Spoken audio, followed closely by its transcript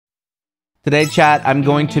Today, chat, I'm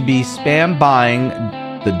going to be spam buying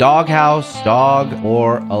the Doghouse, Dog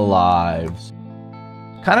or Alive.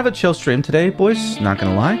 Kind of a chill stream today, boys. Not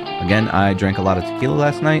gonna lie. Again, I drank a lot of tequila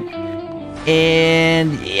last night.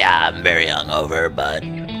 And yeah, I'm very hungover, but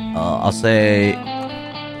I'll say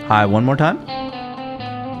hi one more time.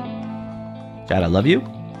 Chat, I love you.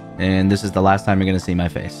 And this is the last time you're gonna see my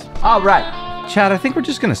face. All right. Chat, I think we're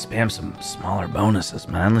just gonna spam some smaller bonuses,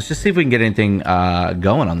 man. Let's just see if we can get anything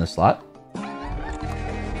going on this slot.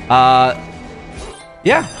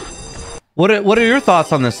 Yeah. What are your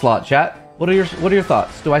thoughts on this slot, chat? What are your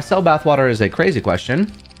thoughts? Do I sell bathwater is a crazy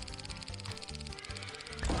question.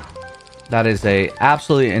 That is a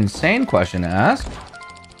absolutely insane question to ask.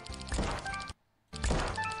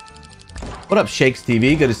 What up, Shakes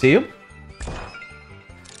TV? Good to see you.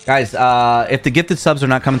 Guys, if the gifted subs are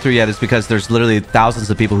not coming through yet, it's because there's literally thousands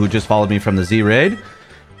of people who just followed me from the Z raid.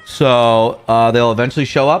 So they'll eventually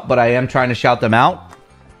show up, but I am trying to shout them out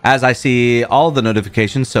as I see all the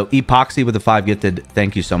notifications. So Epoxy with the 5 gifted.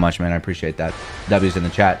 Thank you so much, man. I appreciate that. W's in the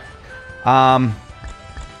chat.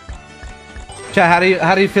 Chat,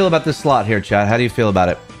 how do you feel about this slot here, chat? How do you feel about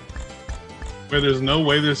it? Wait, there's no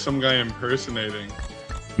way there's some guy impersonating.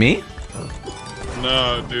 Me?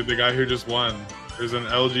 No, dude, the guy who just won. There's an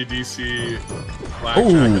LGDC blackjack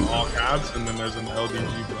in all caps, and then there's an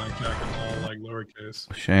LDG blackjack in all like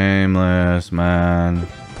lowercase. Shameless, man.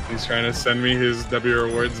 He's trying to send me his W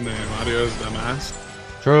rewards name. Adios, dumbass.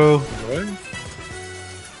 True. Enjoy.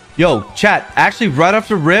 Yo, chat, actually right off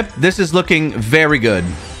the rip, this is looking very good.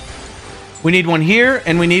 We need one here,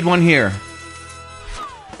 and we need one here.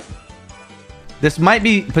 This might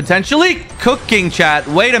be potentially cooking, chat.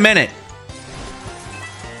 Wait a minute.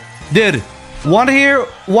 Dude, one here,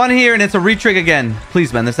 and it's a retrig again.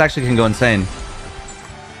 Please, man, this actually can go insane.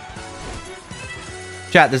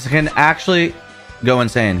 Chat, this can actually go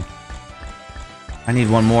insane. I need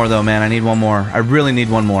one more, though, man. I need one more. I really need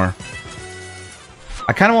one more.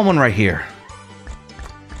 I kind of want one right here.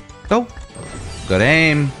 Go. Good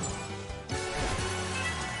aim.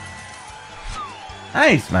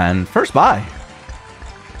 Nice, man. First buy.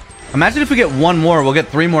 Imagine if we get one more, we'll get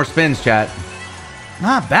 3 more spins, chat.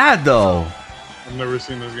 Not bad, though. I've never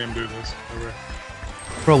seen this game do this. Ever.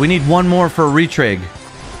 Bro, we need one more for a retrig.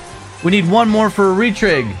 We need one more for a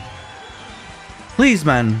retrig. Please,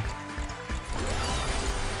 man.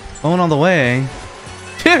 Going all the way.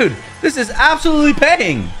 Dude, this is absolutely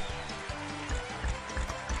paying.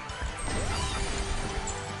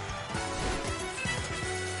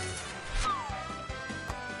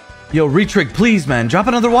 Yo, retrig, please, man. Drop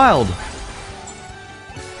another wild.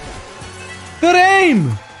 Good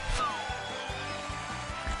aim.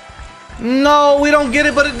 No, we don't get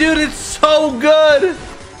it, but dude, it's so good.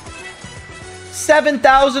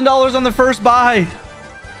 $7,000 on the first buy.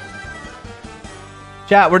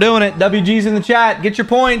 Chat, we're doing it. WG's in the chat. Get your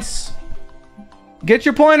points. Get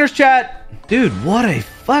your pointers, chat. Dude, what a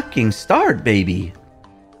fucking start, baby.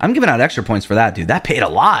 I'm giving out extra points for that, dude. That paid a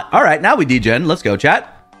lot. All right, now we degen. Let's go,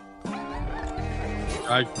 chat.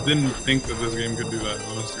 I didn't think that this game could do that,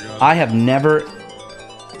 honest to God. I have never,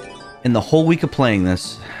 in the whole week of playing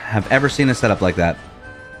this, have ever seen a setup like that.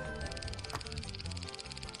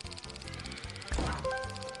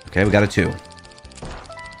 Okay, we got a 2.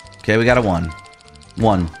 Okay, we got a 1.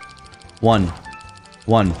 1. 1.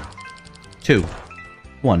 1. 2.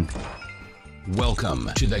 1.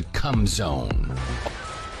 Welcome to the cum zone.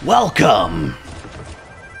 Welcome.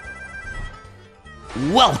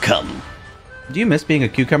 Welcome. Do you miss being a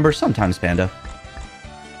cucumber? Sometimes, Panda.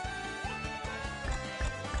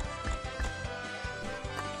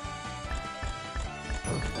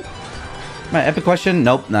 My epic question?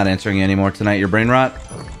 Nope, not answering you anymore tonight. Your brain rot.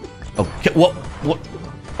 Okay, what?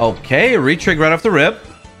 Okay, retrig right off the rip.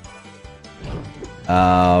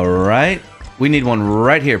 All right, we need one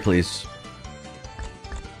right here, please.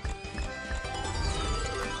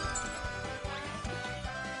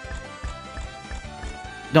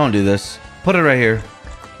 Don't do this. Put it right here.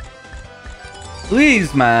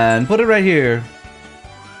 Please, man. Put it right here.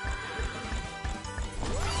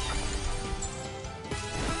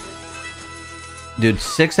 Dude,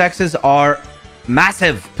 6Xs are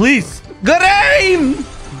massive. Please. Good aim.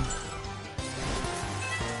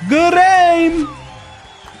 Good aim.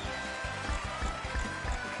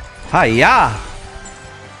 Hiya.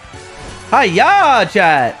 Hiya,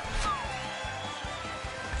 chat.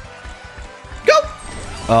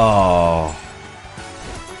 Oh.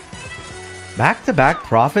 Back-to-back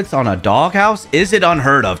profits on a doghouse? Is it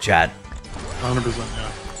unheard of, chat? 100%,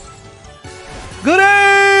 yeah. Good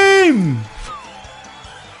aim!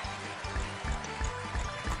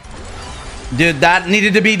 Dude, that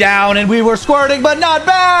needed to be down, and we were squirting, but not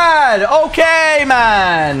bad. Okay,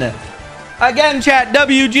 man. Again, chat,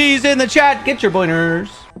 WG's in the chat. Get your pointers.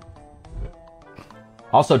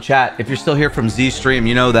 Also, chat, if you're still here from Z stream,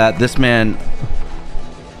 you know that this man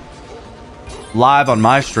live on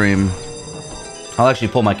my stream, I'll actually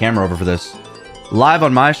pull my camera over for this. Live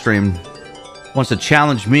on my stream wants to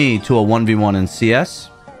challenge me to a 1v1 in CS.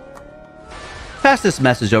 Pass this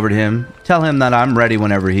message over to him. Tell him that I'm ready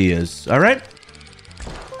whenever he is. All right?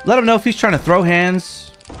 Let him know if he's trying to throw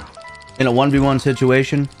hands in a 1v1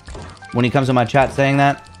 situation. When he comes in my chat saying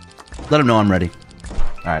that, let him know I'm ready.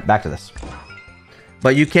 All right, back to this.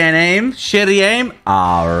 But you can't aim? Shitty aim?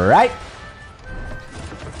 All right.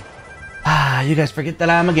 You guys forget that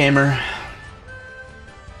I'm a gamer.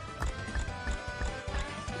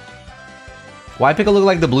 Why pick a look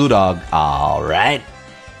like the blue dog? All right.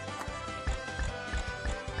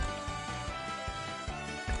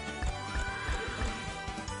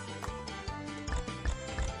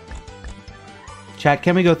 Chat,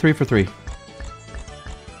 can we go 3 for 3?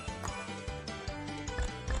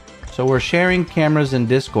 So we're sharing cameras in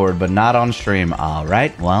Discord, but not on stream. All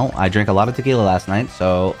right. Well, I drank a lot of tequila last night,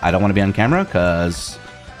 so I don't want to be on camera because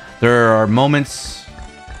there are moments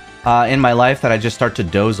in my life that I just start to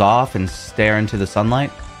doze off and stare into the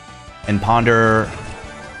sunlight and ponder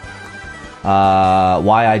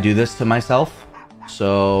why I do this to myself.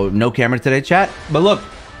 So no camera today, chat. But look,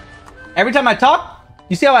 every time I talk,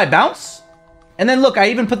 you see how I bounce? And then look, I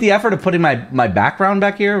even put the effort of putting my background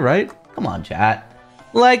back here, right? Come on, chat.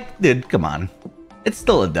 Like, dude, come on. It's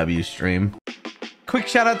still a W stream. Quick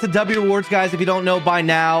shout out to W Rewards, guys. If you don't know by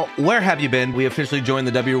now, where have you been? We officially joined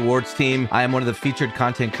the W Rewards team. I am one of the featured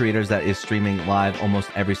content creators that is streaming live almost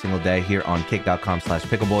every single day here on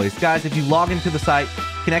kick.com/pickleboys. Guys, if you log into the site,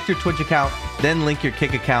 connect your Twitch account, then link your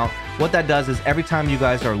Kick account. What that does is every time you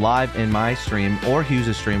guys are live in my stream or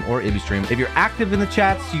Hughes' stream or Ibby's stream, if you're active in the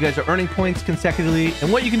chats, you guys are earning points consecutively.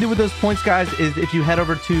 And what you can do with those points, guys, is if you head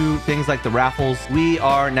over to things like the raffles, we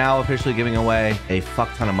are now officially giving away a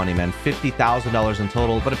fuck ton of money, man. $50,000 in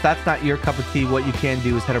total. But if that's not your cup of tea, what you can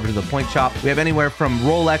do is head over to the point shop. We have anywhere from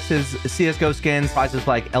Rolexes, CSGO skins, prizes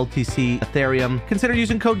like LTC, Ethereum. Consider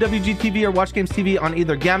using code WGTV or Watch Games TV on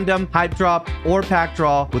either Gamdom, Hype Drop, or Pack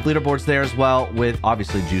Draw with leaderboards there as well, with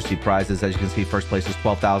obviously juicy prizes. As you can see, first place is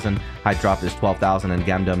 12,000, Hype Drop is 12,000, and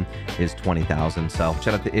Gamdom is 20,000. So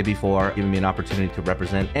shout out to Ibby for giving me an opportunity to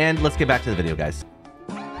represent. And let's get back to the video, guys.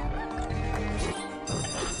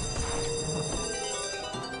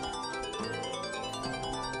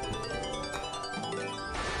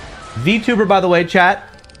 VTuber, by the way, chat.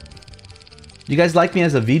 You guys like me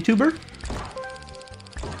as a VTuber?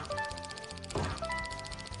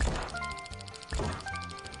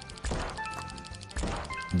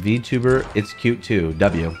 VTuber, it's cute too.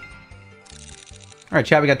 W. All right,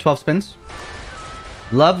 chat, we got 12 spins.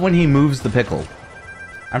 Love when he moves the pickle.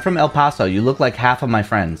 I'm from El Paso. You look like half of my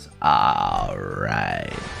friends. All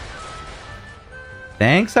right.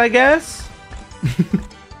 Thanks, I guess.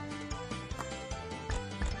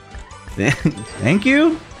 Thank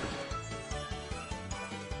you.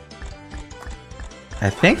 I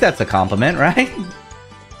think that's a compliment, right?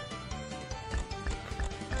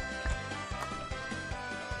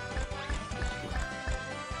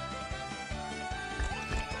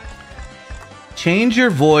 Change your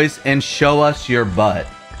voice and show us your butt.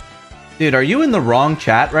 Dude, are you in the wrong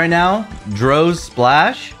chat right now? Droz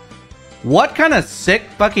Splash? What kind of sick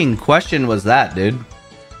fucking question was that, dude?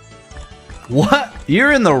 What?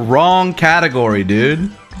 You're in the wrong category, dude.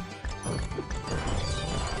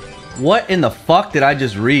 What in the fuck did I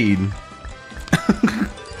just read?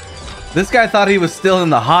 This guy thought he was still in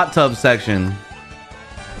the hot tub section.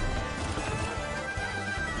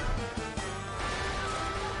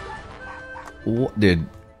 What, dude?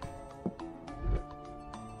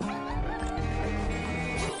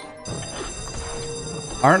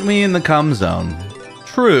 Aren't we in the cum zone?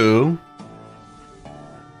 True.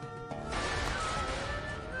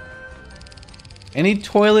 Any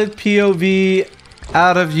toilet POV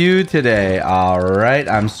out of you today? All right,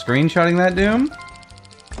 I'm screenshotting that, Doom.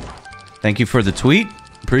 Thank you for the tweet.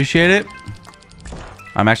 Appreciate it.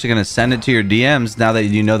 I'm actually going to send it to your DMs now that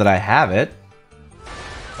you know that I have it.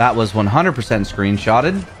 That was 100%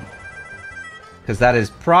 screenshotted. Because that is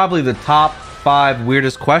probably the top 5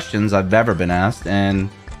 weirdest questions I've ever been asked. And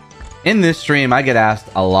in this stream, I get asked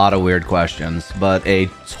a lot of weird questions. But a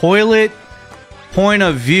toilet point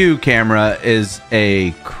of view camera is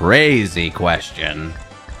a crazy question.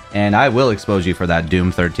 And I will expose you for that,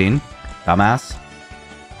 Doom 13. Dumbass.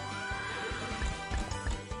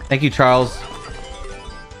 Thank you, Charles.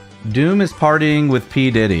 Doom is partying with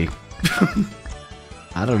P. Diddy.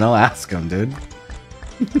 I don't know. Ask him, dude.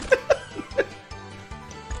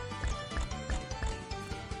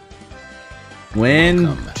 Win.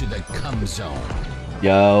 Welcome to the Cum Zone.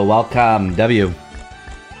 Yo, welcome. W.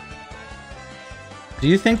 Do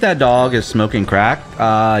you think that dog is smoking crack?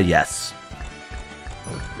 Yes.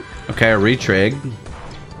 Okay, a retrig.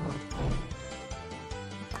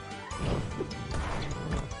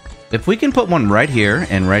 If we can put one right here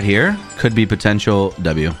and right here, could be potential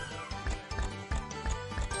W.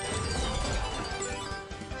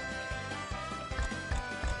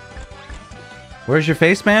 Where's your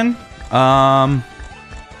face, man? Right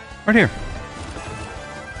here.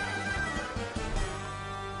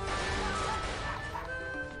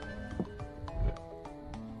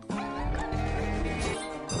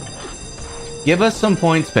 Give us some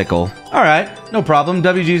points, Pickle. All right, no problem.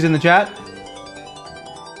 WG's in the chat.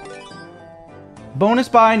 Bonus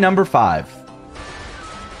buy number 5.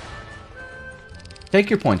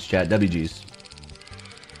 Take your points, chat. WG's.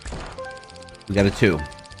 We got a 2.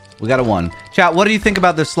 We got a 1. Chat, what do you think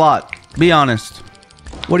about this slot? Be honest.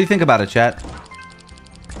 What do you think about it, chat?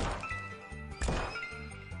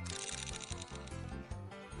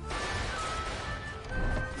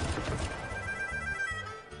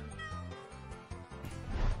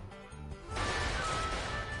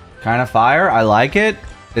 Kind of fire. I like it.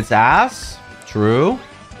 It's ass. True.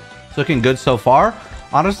 It's looking good so far.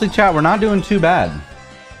 Honestly, chat, we're not doing too bad.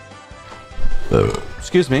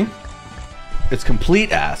 Excuse me. It's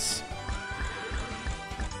complete ass.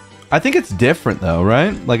 I think it's different though,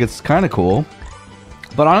 right? Like it's kind of cool.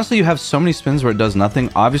 But honestly, you have so many spins where it does nothing.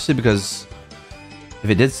 Obviously, because if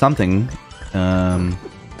it did something,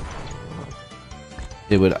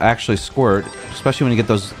 it would actually squirt. Especially when you get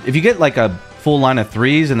those. If you get like a full line of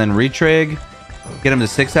 3s and then retrig, get them to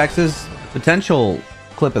 6x's. Potential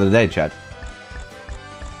clip of the day, chat.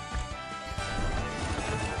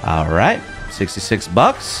 All right, 66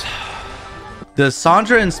 bucks. Does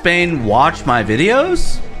Sandra in Spain watch my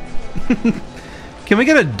videos? Can we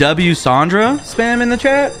get a W Sandra spam in the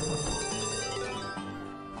chat?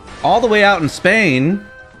 All the way out in Spain.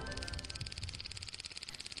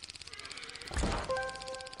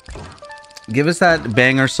 Give us that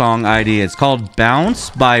banger song ID. It's called Bounce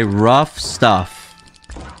by Rough Stuff.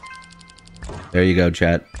 There you go,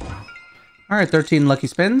 chat. All right, 13 lucky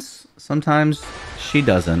spins. Sometimes she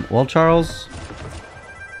doesn't. Well, Charles,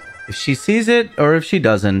 if she sees it or if she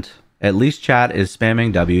doesn't, at least chat is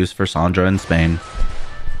spamming W's for Sandra in Spain.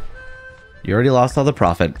 You already lost all the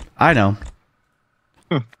profit. I know.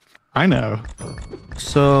 I know.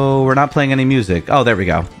 So we're not playing any music. Oh, there we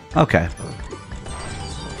go. Okay.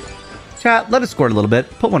 Chat, let us squirt a little bit.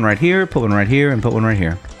 Put one right here, put one right here, and put one right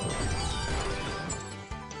here.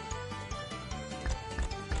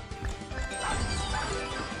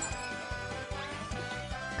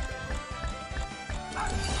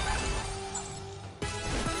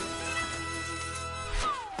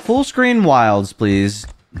 Full screen wilds, please.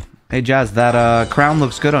 Hey, Jazz, that crown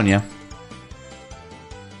looks good on you.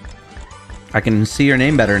 I can see your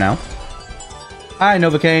name better now. Hi,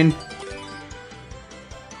 Novocaine.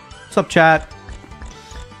 What's up, chat?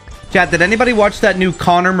 Chat, did anybody watch that new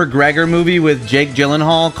Conor McGregor movie with Jake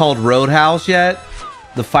Gyllenhaal called Roadhouse yet?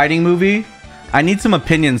 The fighting movie? I need some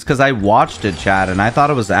opinions because I watched it, chat, and I thought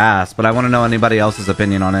it was ass, but I want to know anybody else's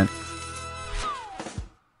opinion on it.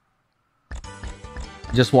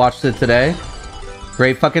 Just watched it today.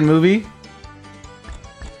 Great fucking movie.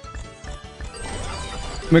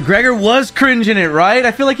 McGregor was cringing it, right?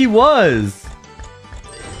 I feel like he was.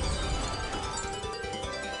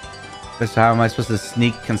 So how am I supposed to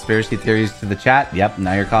sneak conspiracy theories to the chat? Yep,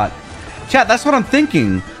 now you're caught. Chat, that's what I'm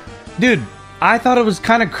thinking. Dude, I thought it was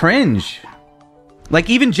kind of cringe. Like,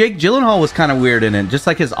 even Jake Gyllenhaal was kind of weird in it. Just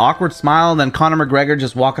like his awkward smile, and then Conor McGregor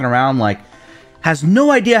just walking around like, has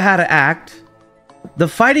no idea how to act. The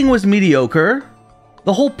fighting was mediocre.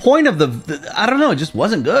 The whole point of the I don't know, it just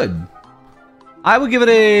wasn't good. I would give it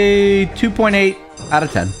a 2.8 out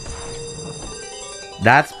of 10.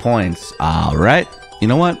 That's points. All right. You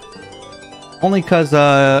know what? Only because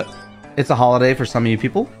it's a holiday for some of you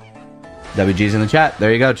people. WG's in the chat.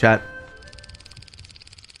 There you go, chat.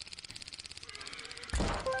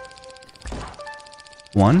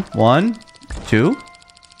 One, two,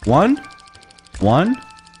 one,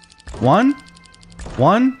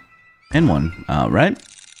 and one. All right.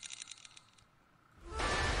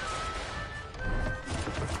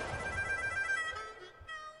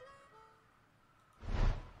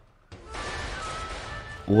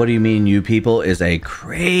 What do you mean, you people, is a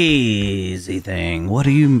crazy thing? What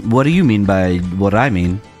do you mean by what I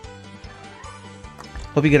mean?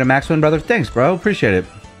 Hope you get a max win, brother. Thanks, bro. Appreciate it.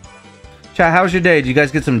 Chat, how was your day? Did you guys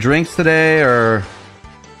get some drinks today, or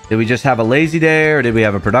did we just have a lazy day, or did we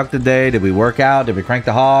have a productive day? Did we work out? Did we crank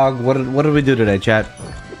the hog? What did we do today, chat?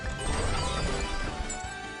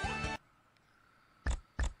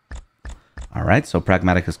 All right, so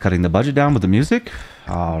Pragmatic is cutting the budget down with the music.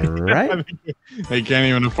 All right. They can't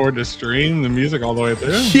even afford to stream the music all the way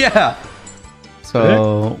through. Yeah.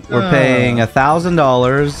 So we're paying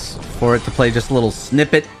 $1,000 for it to play just a little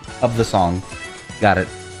snippet of the song. Got it.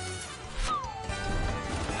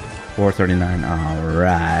 $4.39. All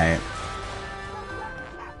right.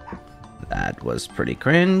 That was pretty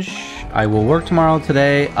cringe. I will work tomorrow.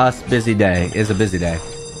 Today, us busy day is a busy day.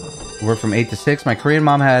 Work from 8 to 6. My Korean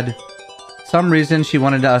mom had some reason she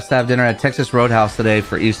wanted us to have dinner at Texas Roadhouse today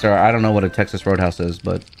for Easter. I don't know what a Texas Roadhouse is,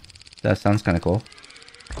 but that sounds kind of cool.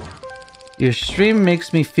 Your stream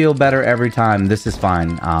makes me feel better every time. This is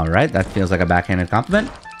fine. All right, that feels like a backhanded compliment.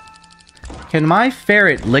 Can my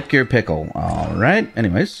ferret lick your pickle? All right.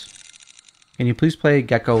 Anyways, can you please play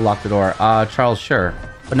Gecko Lock the Door? Charles, sure,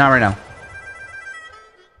 but not right now.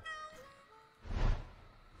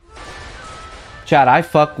 Chat, I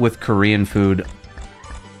fuck with Korean food.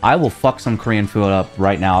 I will fuck some Korean food up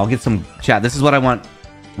right now. I'll get some... Chat, this is what I want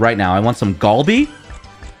right now. I want some galbi.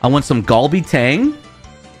 I want some galbi tang.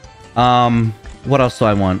 What else do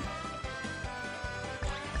I want?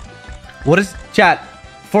 What is... Chat,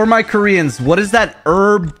 for my Koreans, what is that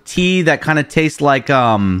herb tea that kind of tastes like...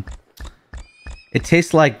 It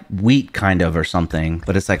tastes like wheat, kind of, or something.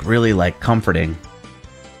 But it's, like, really, like, comforting.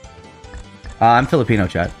 I'm Filipino,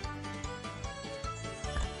 chat.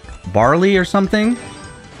 Barley or something?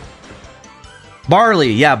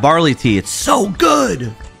 Barley, yeah, barley tea. It's so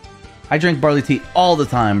good. I drink barley tea all the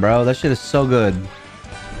time, bro. That shit is so good.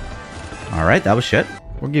 All right, that was shit.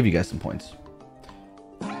 We'll give you guys some points.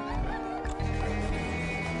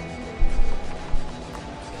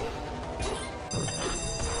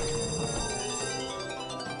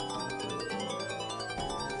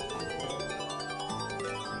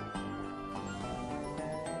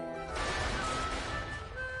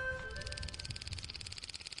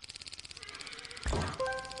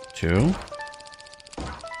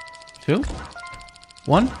 Two.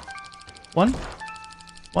 1 1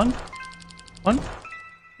 1 1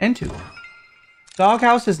 and 2.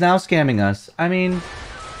 Doghouse is now scamming us. I mean,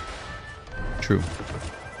 true.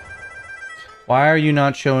 Why are you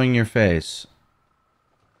not showing your face?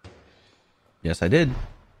 Yes, I did.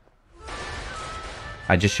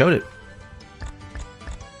 I just showed it.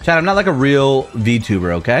 Chat, I'm not like a real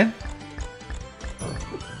VTuber, okay?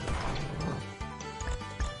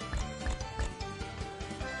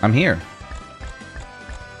 I'm here.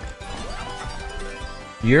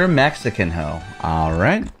 You're Mexican, ho.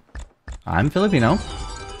 Alright. I'm Filipino.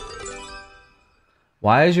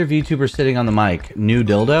 Why is your VTuber sitting on the mic? New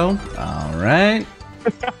dildo? Alright.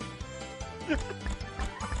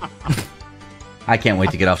 I can't wait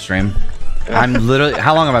to get off stream. I'm literally...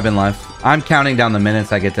 How long have I been live? I'm counting down the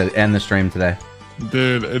minutes I get to end the stream today.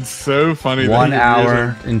 Dude, it's so funny. 1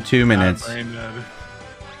 hour and 2 minutes.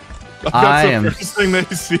 That's the first thing they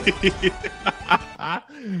see.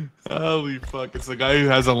 Holy fuck. It's the guy who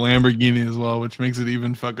has a Lamborghini as well, which makes it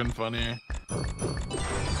even fucking funnier.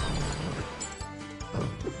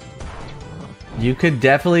 You could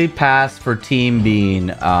definitely pass for Team Bean.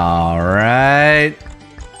 Alright.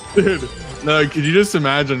 Dude, no, could you just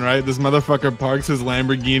imagine, right? This motherfucker parks his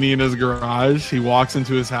Lamborghini in his garage. He walks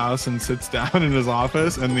into his house and sits down in his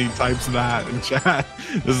office and he types that in chat.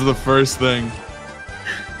 This is the first thing.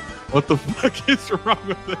 What the fuck is wrong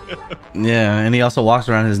with him? Yeah, and he also walks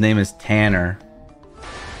around. His name is Tanner.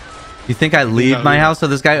 You think I leave my house? So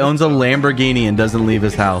this guy owns a Lamborghini and doesn't leave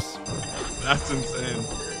his house. That's insane.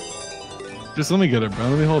 Just let me get it, bro.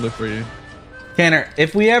 Let me hold it for you. Tanner,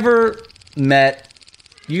 if we ever met,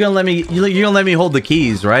 you gonna let me? You gonna let me hold the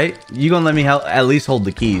keys, right? You gonna let me at least hold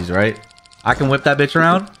the keys, right? I can whip that bitch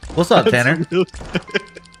around. What's up, Tanner?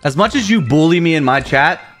 As much as you bully me in my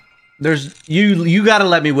chat. There's you gotta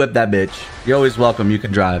let me whip that bitch. You're always welcome. You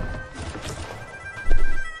can drive.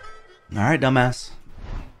 All right, dumbass.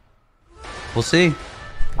 We'll see.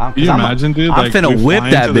 Can you imagine, dude? I'm like, finna whip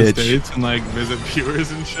that bitch. States and like visit viewers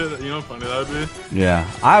and shit. You know how funny that would be? Yeah,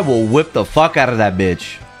 I will whip the fuck out of that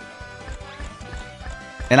bitch.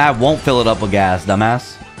 And I won't fill it up with gas,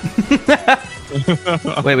 dumbass.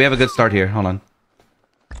 Wait, we have a good start here. Hold on.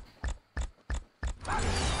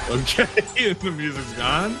 Okay, and the music's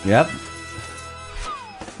gone? Yep.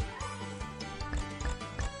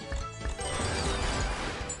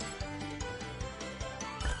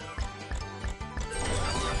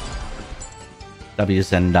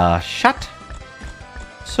 W's and shot.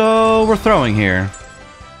 So we're throwing here.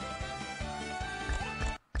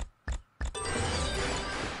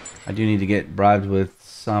 I do need to get bribed with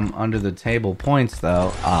some under the table points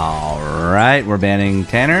though. All right, we're banning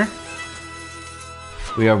Tanner.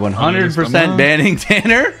 We are 100% banning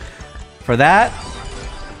Tanner for that.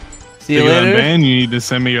 See you later. Ban, you need to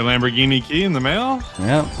send me your Lamborghini key in the mail.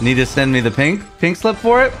 Yep. Need to send me the pink slip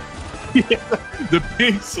for it. Yeah, the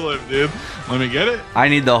pink slip, dude. Let me get it. I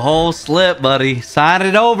need the whole slip, buddy. Sign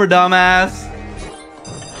it over, dumbass.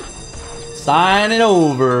 Sign it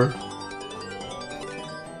over.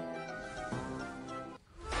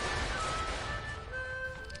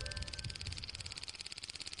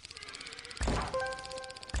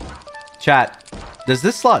 Chat, does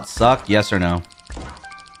this slot suck? Yes or no?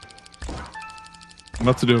 I'm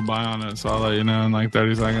about to do a buy on it, so I'll let you know in like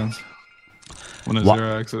 30 seconds when it's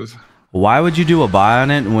 0x's. Why would you do a buy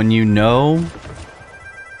on it when you know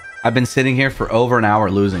I've been sitting here for over an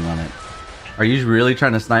hour losing on it? Are you really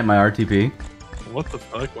trying to snipe my RTP? What the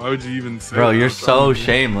fuck? Why would you even say Bro, that? you're so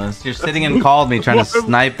shameless. You're sitting and called me trying to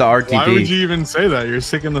snipe the RTP. Why would you even say that? You're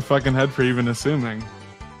sick in the fucking head for even assuming.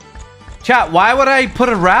 Chat, why would I put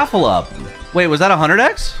a raffle up? Wait, was that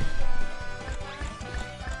 100x?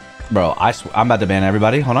 Bro, I'm about to ban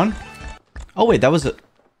everybody. Hold on. Oh, wait, that was a...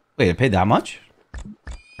 Wait, I paid that much?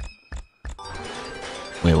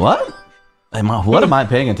 Wait, what? What am I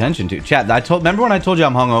paying attention to? Chat, remember when I told you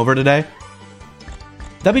I'm hungover today?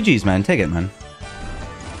 WGs, man. Take it, man.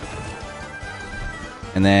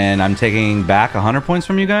 And then I'm taking back 100 points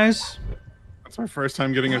from you guys. That's my first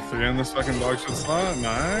time getting a 3 on this fucking dog shit slot.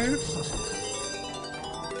 Nice.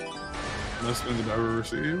 Most spins I've ever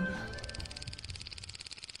received.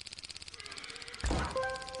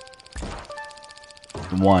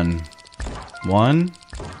 One,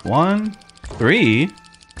 3,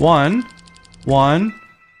 1, 1,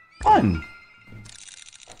 1.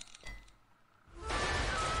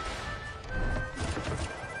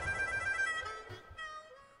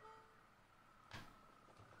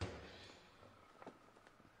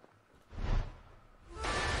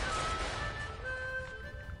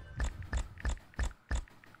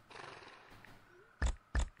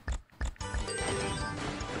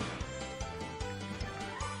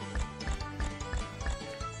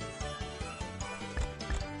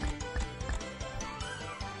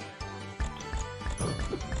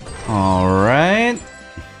 All right.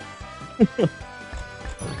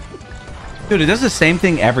 Dude, it does the same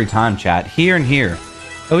thing every time, chat. Here and here.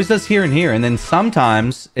 It always does here and here, and then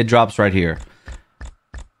sometimes it drops right here.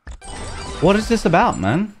 What is this about,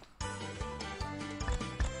 man?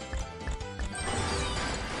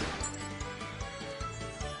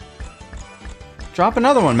 Drop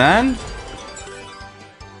another one, man.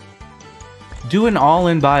 Do an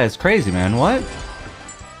all-in buy is crazy, man. What?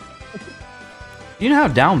 You know how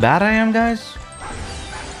down bad I am, guys?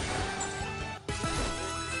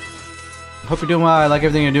 Hope you're doing well. I like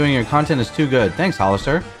everything you're doing. Your content is too good. Thanks,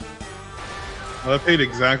 Hollister. Well, I paid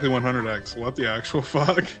exactly 100x. What the actual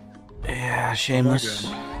fuck? Yeah, shameless.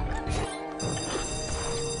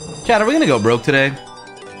 Chat, are we gonna go broke today?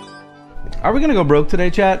 Are we gonna go broke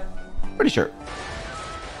today, chat? Pretty sure.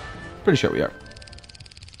 Pretty sure we are.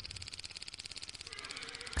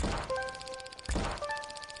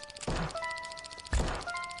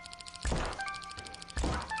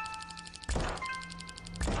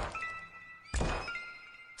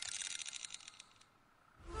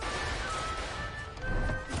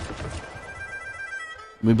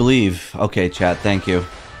 We believe. Okay, chat, thank you.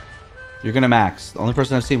 You're gonna max. The only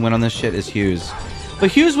person I've seen win on this shit is Hughes.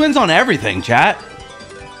 But Hughes wins on everything, chat.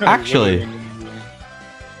 Actually.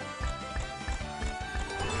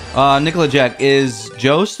 Nicola Jack, is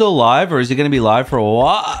Joe still live or is he gonna be live for a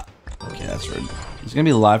while? Okay, that's rude. He's gonna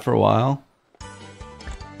be live for a while.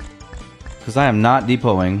 Because I am not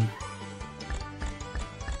depoting.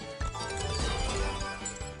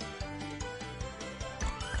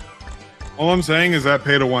 All I'm saying is that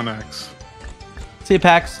paid a 1x. See you,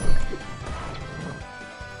 Pax.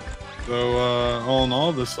 So, all in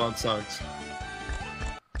all, this slot sucks.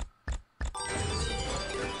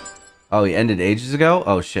 Oh, he ended ages ago?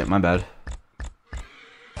 Oh, shit, my bad.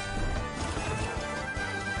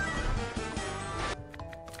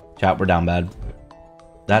 Chat, we're down bad.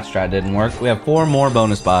 That strat didn't work. We have 4 more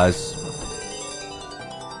bonus buys.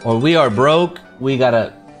 Or we are broke. We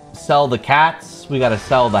gotta sell the cats. We gotta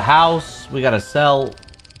sell the house. We gotta sell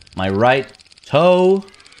my right toe.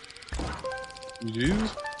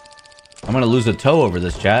 Jeez. I'm gonna lose a toe over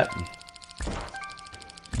this, chat.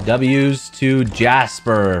 W's to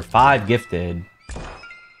Jasper. 5 gifted.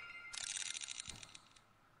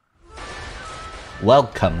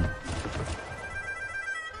 Welcome.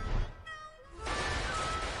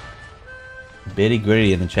 Bitty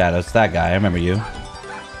Gritty in the chat. That's that guy. I remember you.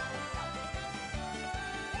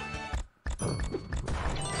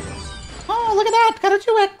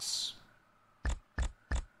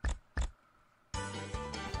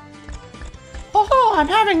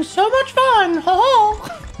 having so much fun. Ho ho.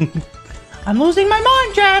 I'm losing my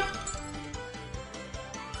mind, chat.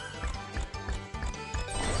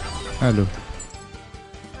 Hello.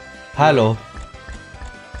 Hello.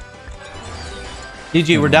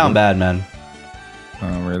 DG, we're down bad, man.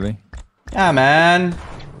 Oh, really? Yeah, man.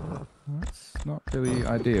 That's not really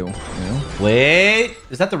ideal, you know? Wait.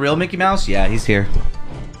 Is that the real Mickey Mouse? Yeah, he's here.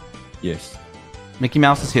 Yes. Mickey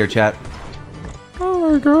Mouse is here, chat.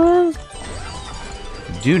 Oh my god.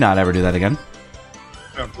 Do not ever do that again.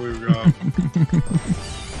 Can't believe we got.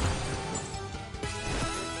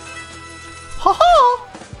 Ha ha!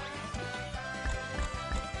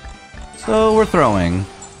 So we're throwing.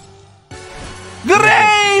 Good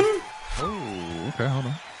aim! Oh, okay, hold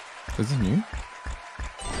on. This is new.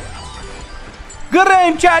 Good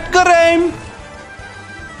aim, chat. Good aim.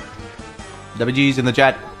 WG's in the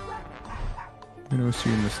chat. I'm gonna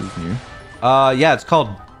assume this is new. Yeah, it's called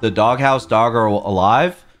The Doghouse Dog Are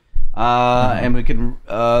Alive. And we can,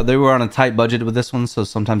 they were on a tight budget with this one, so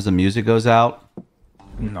sometimes the music goes out.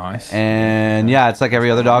 Nice. And yeah, it's like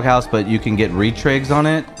every other doghouse, but you can get retrigs on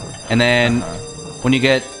it. And then when you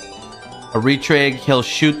get a retrig, he'll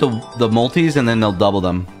shoot the multis and then they'll double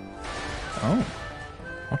them. Oh.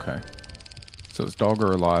 Okay. So it's dog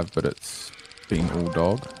or alive, but it's being all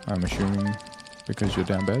dog, I'm assuming, because you're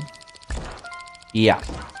down bad? Yeah.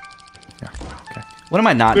 Yeah. Okay. What am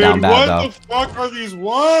I not Dude, down bad, though? what the fuck are these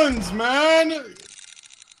ones, man?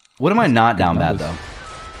 What am I not down bad, though?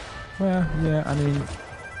 Well, yeah, I mean,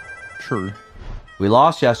 true. We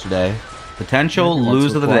lost yesterday. Potential Maybe once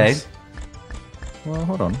lose or of the day. twice. Well,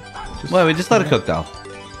 hold on. Well, we just let it cook, though.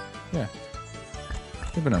 Yeah.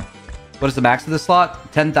 Never know. What is the max of this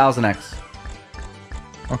slot? 10,000x.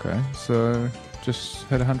 Okay, so just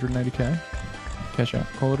hit 180k. Cash out.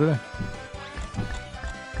 Call it a day.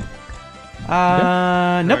 Nope.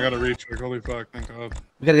 I gotta reach. Like, holy fuck! Thank God.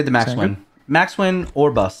 We gotta get the max Sound win. good? Max win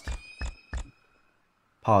or bust.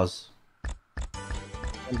 Pause.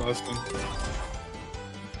 I'm busting.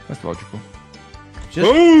 That's logical.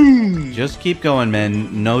 Boom! Just keep going,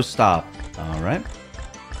 man. No stop. All right.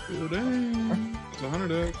 Dang. It's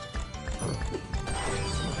 100x.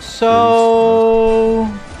 So,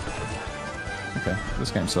 Okay,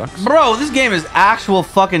 this game sucks. bro, this game is actual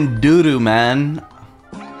fucking doo-doo, man.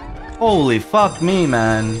 Holy fuck me,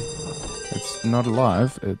 man. It's not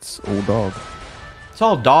alive, it's all dog. It's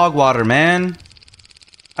all dog water, man.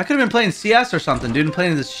 I could have been playing CS or something, dude, and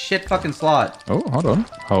playing this shit fucking slot. Oh, hold on.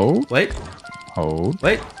 Hold. Wait, Hold.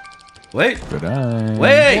 wait, wait, Good eye.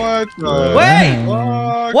 wait, What the? wait.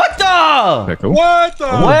 Fuck? What the? Pickle. What the?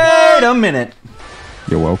 Wait a minute.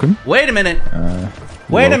 You're welcome. Wait a minute. You're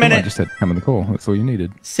Wait a welcome. minute. I just had to come in the call. That's all you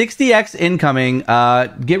needed. 60x incoming.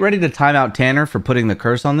 Get ready to time out Tanner for putting the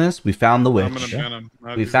curse on this. We found the I'm gonna witch. ban him.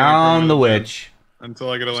 We He's gonna found the permanent ban witch. until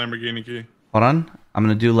I get a Lamborghini key. Hold on. I'm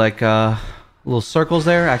gonna do like little circles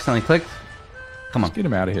there. Accidentally clicked. Come on. Get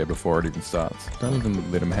him out of here before it even starts. Don't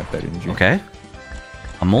even let him have that energy. Okay.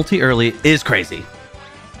 A multi early is crazy.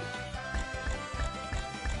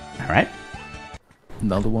 All right.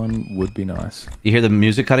 Another one would be nice. You hear the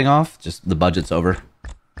music cutting off? Just the budget's over.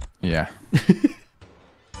 Yeah.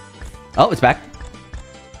 Oh, it's back.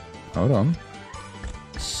 Hold on.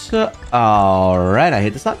 So, all right. I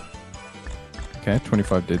hit the slot. Okay,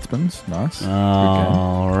 25 dead spins. Nice. Good game.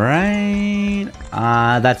 All right.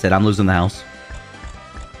 That's it. I'm losing the house.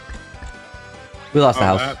 We lost the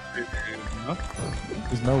house. That is nothing.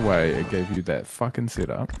 There's no way it gave you that fucking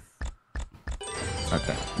setup.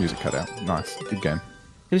 Okay, music cut out. Nice. Good game.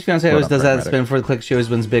 His fiance Well always done, does that pragmatic. spin for the click. She always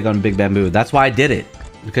wins big on Big Bamboo. That's why I did it.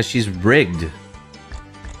 Because she's rigged.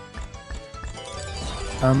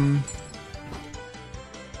 When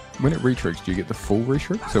it retrigs, do you get the full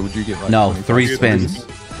retrig? So would you get like No, 25 3 spins?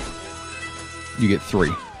 spins. You get 3.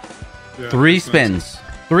 Yeah, 3 that's nice. spins.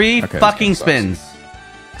 3 Okay, fucking this game spins.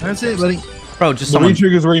 That's it, buddy. Bro, just The someone.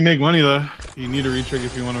 retrig is where you make money, though. You need a retrig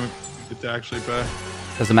if you want to get to actually pay.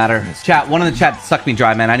 Doesn't matter. Chat, one in the chat suck me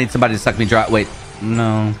dry, man. I need somebody to suck me dry. Wait,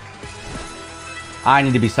 no. I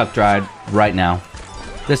need to be sucked dried right now.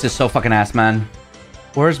 This is so fucking ass, man.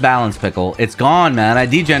 Where's Balance Pickle? It's gone, man. I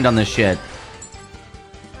degened on this shit.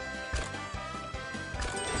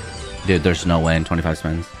 Dude, there's no way in 25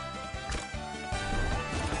 spins.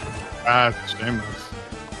 Ah, shameless.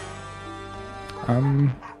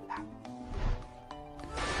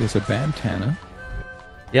 There's a Bantanner.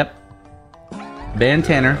 Yep. Ban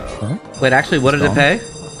Tanner. Huh? Wait, actually, what did it Gone. pay?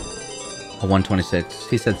 A 126.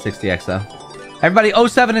 He said 60x, though. Everybody,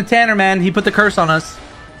 07 to Tanner, man. He put the curse on us.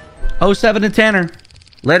 07 to Tanner.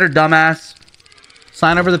 Later, dumbass.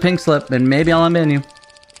 Sign over the pink slip, and maybe I'll unban you.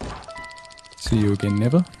 See you again,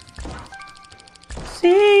 never.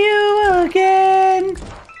 see you again.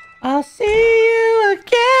 I'll see you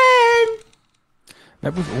again.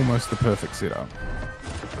 That was almost the perfect setup.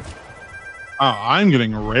 Oh, I'm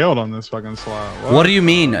getting railed on this fucking slot. What do you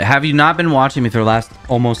mean? Have you not been watching me for the last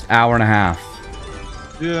almost hour and a half?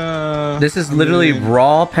 Yeah. This is literally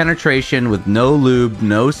raw penetration with no lube,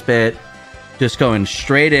 no spit. Just going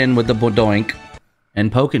straight in with the doink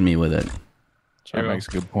and poking me with it. That makes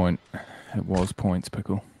a good point. It was points,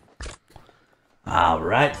 Pickle. All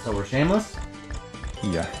right, so we're shameless.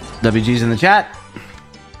 Yeah. WG's in the chat.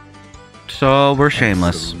 So we're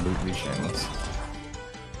shameless. Absolutely shameless.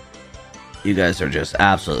 You guys are just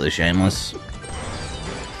absolutely shameless.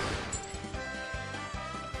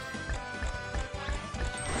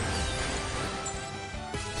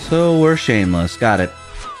 So we're shameless. Got it.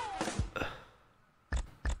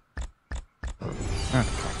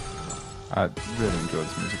 I really enjoyed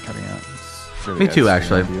this music cutting out. It's really Me too, adds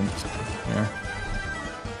to the actually. ambience. Yeah.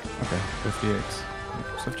 Okay,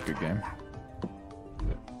 50x. Such a good game.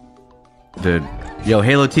 Dude. Yo,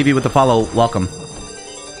 Halo TV with the follow. Welcome.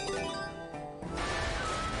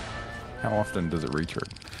 How often does it recharge?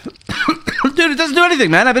 Dude, it doesn't do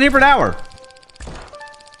anything, man. I've been here for an hour.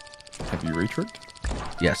 Have you recharged?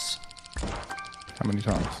 Yes. How many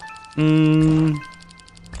times?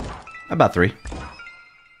 About 3.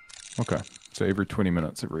 Okay. So every 20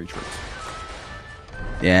 minutes it recharges.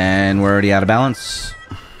 And we're already out of balance.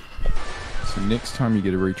 So next time you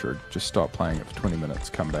get a recharge, just stop playing it for 20 minutes,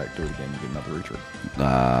 come back, do it again, you get another recharge.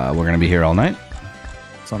 We're going to be here all night.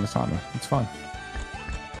 It's on the timer. It's fine.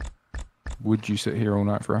 Would you sit here all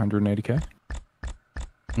night for 180k?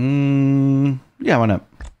 Yeah, why not?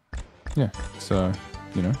 Yeah. So,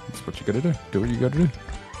 you know, that's what you gotta do. Do what you gotta do.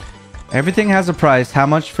 Everything has a price. How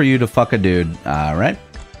much for you to fuck a dude? All right.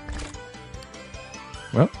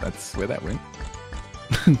 Well, that's where that went.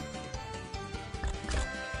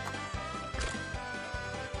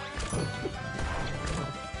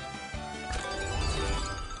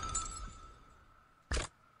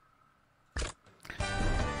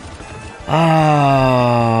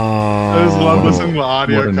 I just love listening to the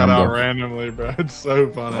audio What a cut out number. randomly, bro. It's so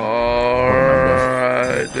funny.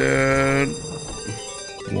 Alright, dude.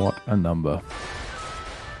 What a number.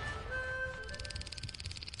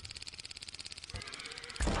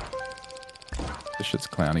 This shit's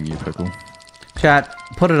clowning you, Pickle. Chat,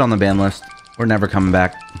 put it on the ban list. We're never coming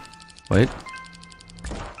back. Wait.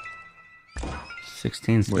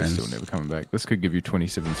 16 We're spins. still never coming back. This could give you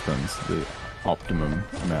 27 spins, the optimum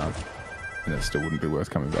amount, and it still wouldn't be worth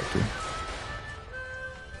coming back to.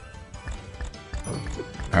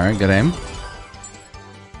 Alright, good aim.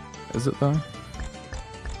 Is it though?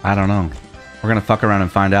 I don't know. We're gonna fuck around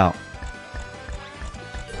and find out.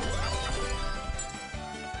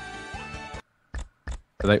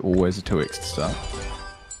 Are they always a 2x to start? How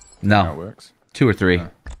it No. works? 2 or 3. No.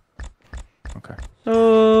 Okay.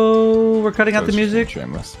 So we're cutting out So the it's music.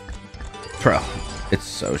 Shameless. Bro, it's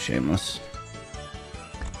so shameless.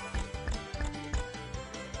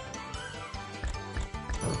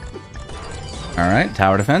 Alright,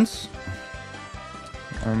 tower defense.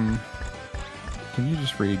 Can you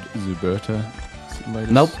just read Zuberta's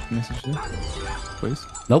latest Nope. message there, please?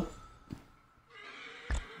 Nope.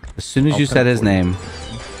 As soon as I'll you pin said it his for you. name.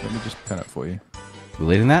 Let me just pin it for you. You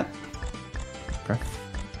leading that? Okay.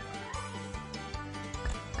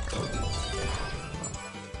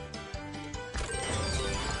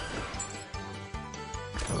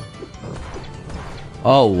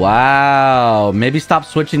 Oh, wow. Maybe stop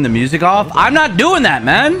switching the music off. I'm not doing that,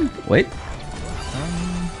 man. Wait.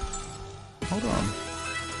 Hold on.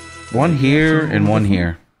 One here and one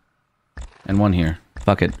here. And one here.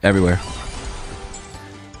 Fuck it. Everywhere.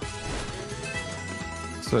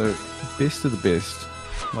 So, best of the best,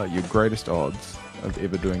 like your greatest odds of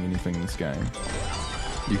ever doing anything in this game,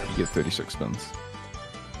 you could get 36 spins.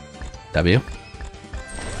 W.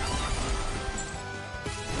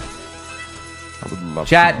 I would love to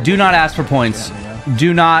Chat, know do what not the- ask for points. Yeah.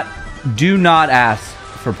 Do not ask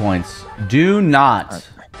for points. Do not.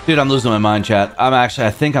 Dude, I'm losing my mind, chat. I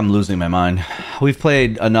think I'm losing my mind. We've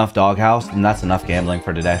played enough Doghouse, and that's enough gambling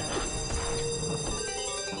for today.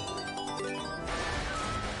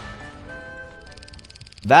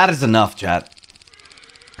 That is enough, chat.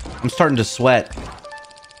 I'm starting to sweat.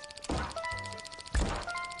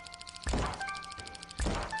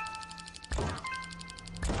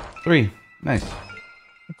 Three. Nice.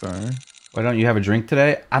 Okay. Why don't you have a drink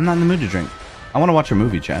today? I'm not in the mood to drink. I want to watch a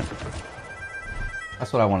movie, chat.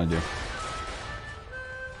 That's what I want to do.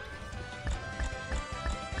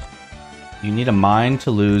 You need a mind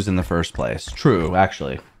to lose in the first place. True,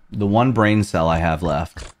 actually. The one brain cell I have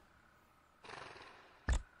left.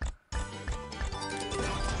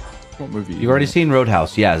 What movie? You've already seen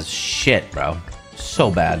Roadhouse. Yeah, it's shit, bro. So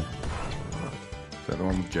bad. Is that the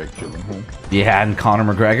one with Jake Gyllenhaal? Yeah, and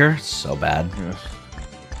Conor McGregor. So bad. Yes.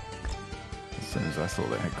 As soon as I saw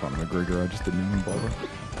that had Conor McGregor, I just didn't even bother.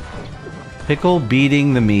 Pickle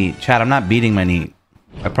beating the meat. Chad, I'm not beating my meat.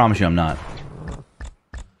 I promise you I'm not.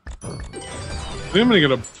 I think I'm gonna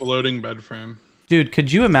get a floating bed frame. Dude,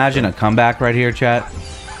 could you imagine a comeback right here, chat?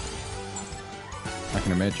 I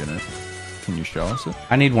can imagine it. Can you show us it?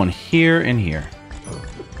 I need one here and here.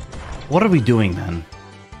 What are we doing, man?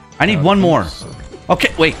 I need one more.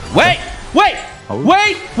 Okay, wait. Oh.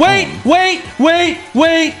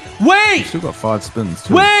 Wait! Still got 5 spins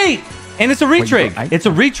too. Wait! And it's a Wait, you retrig. got 8? It's a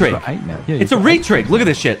You retrig. got 8 now. Yeah, It's a you got 8. retrig. Look at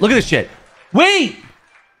this shit. Look at this shit. Wait!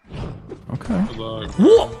 Okay. Good luck.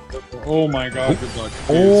 What? Oh my god, good luck.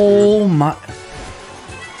 Oh my.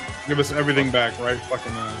 Give us everything back, right?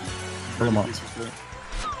 Fucking Pull 'em up. piece of shit.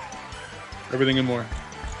 Everything and more.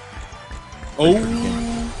 Oh,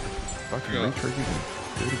 Fucking Yeah. retrig again.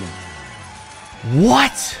 Do it again.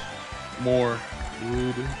 What? more.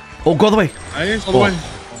 Dude. Oh, go the way. Nice, all the Oh. way. Oh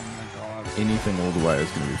my god. Anything all the way is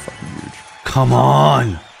going to be fucking huge. Come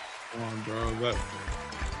on. Come on, bro. That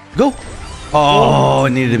Go. Oh,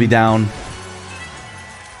 it needed to be down.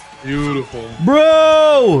 beautiful.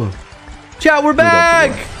 Bro. Chat, we're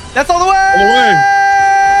back. That's all the way. All the way.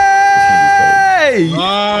 Hey.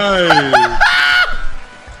 Nice.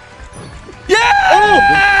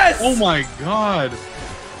 Yes. Oh my god.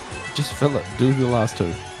 Just fill it. Do the last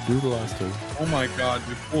 2. Do the last 2. Oh my god,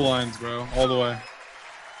 dude. Full lines, bro. All the way.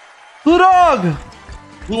 Blue dog.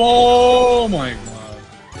 Oh my god.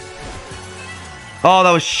 Oh,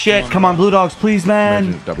 that was shit. Come on, Blue Dogs, please, man.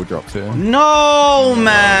 Imagine it double drops here. No,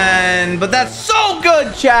 man. But that's so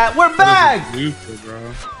good, chat. We're back. Beautiful, bro.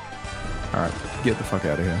 Alright, get the fuck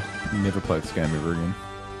out of here. Never play this game ever again.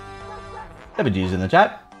 WG's in the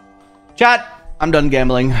chat. Chat, I'm done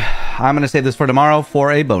gambling. I'm going to save this for tomorrow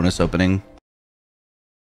for a bonus opening.